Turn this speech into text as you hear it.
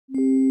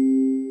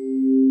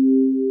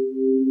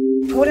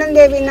फूलन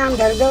देवी नाम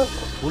धर दो।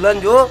 फूलन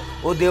जो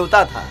वो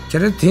देवता था,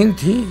 चरित्रहीन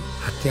थी,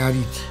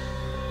 हत्यारी थी।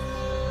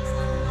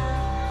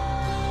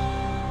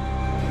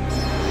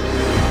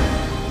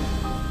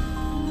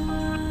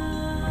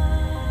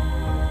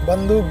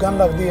 बंदूक गन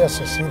रख दी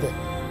ऐसे सीधे।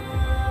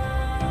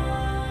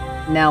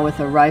 Now with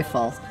a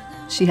rifle,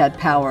 she had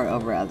power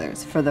over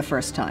others for the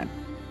first time.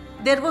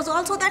 There was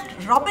also that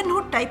Robin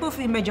Hood type of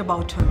image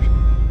about her.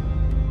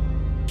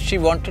 She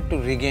wanted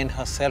to regain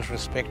her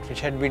self-respect,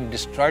 which had been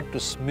destroyed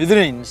to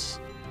smithereens.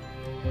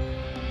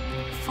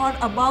 For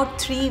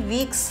about 3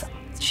 weeks,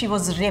 she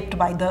was raped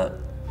by the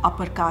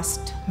upper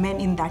caste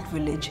men in that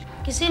village.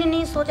 किसी ने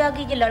नहीं सोचा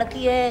कि ये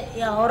लड़की है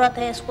या औरत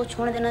है, इसको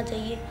छोड़ देना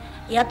चाहिए,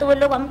 या तो वो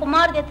लोग हमको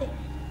मार देते,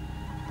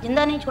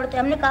 जिंदा नहीं छोड़ते।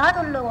 हमने कहा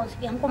था उन लोगों से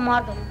कि हमको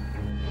मार दो।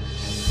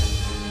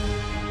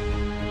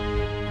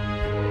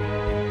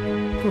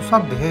 तो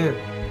सब ढेर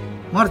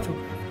मर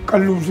चुके,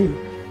 कल्लू से,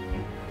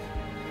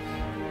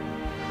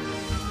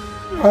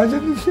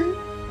 राजन से।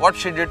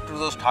 What she did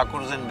to those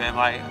Thakurs in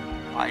Bemai,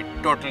 I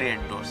totally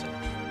endorse it.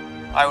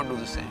 I would do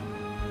the same.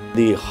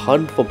 The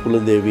hunt for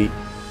Phoolan Devi,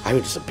 I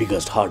mean, it's the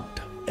biggest hunt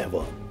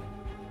ever.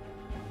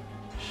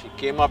 She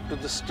came up to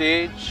the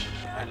stage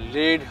and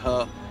laid her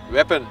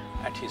weapon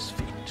at his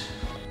feet.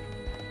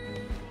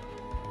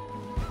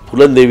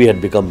 Phoolan Devi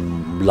had become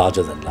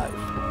larger than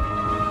life.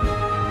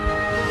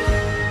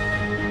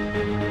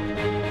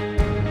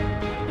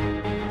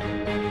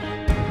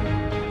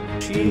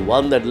 She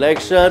won that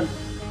election,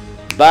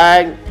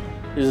 bang,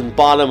 she's in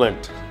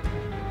parliament.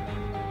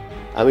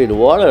 I mean,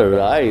 what a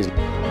rise.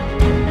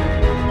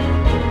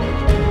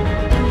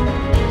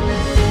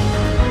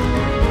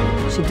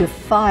 She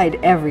defied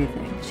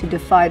everything. She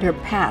defied her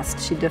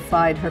past. She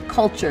defied her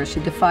culture.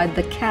 She defied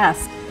the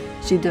caste.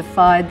 She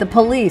defied the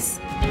police.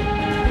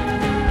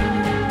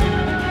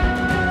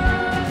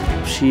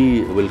 She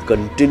will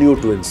continue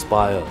to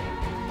inspire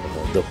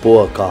the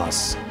poor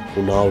castes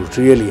who now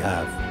really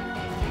have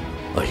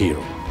a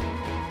hero.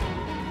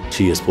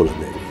 She is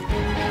Phoolan Devi.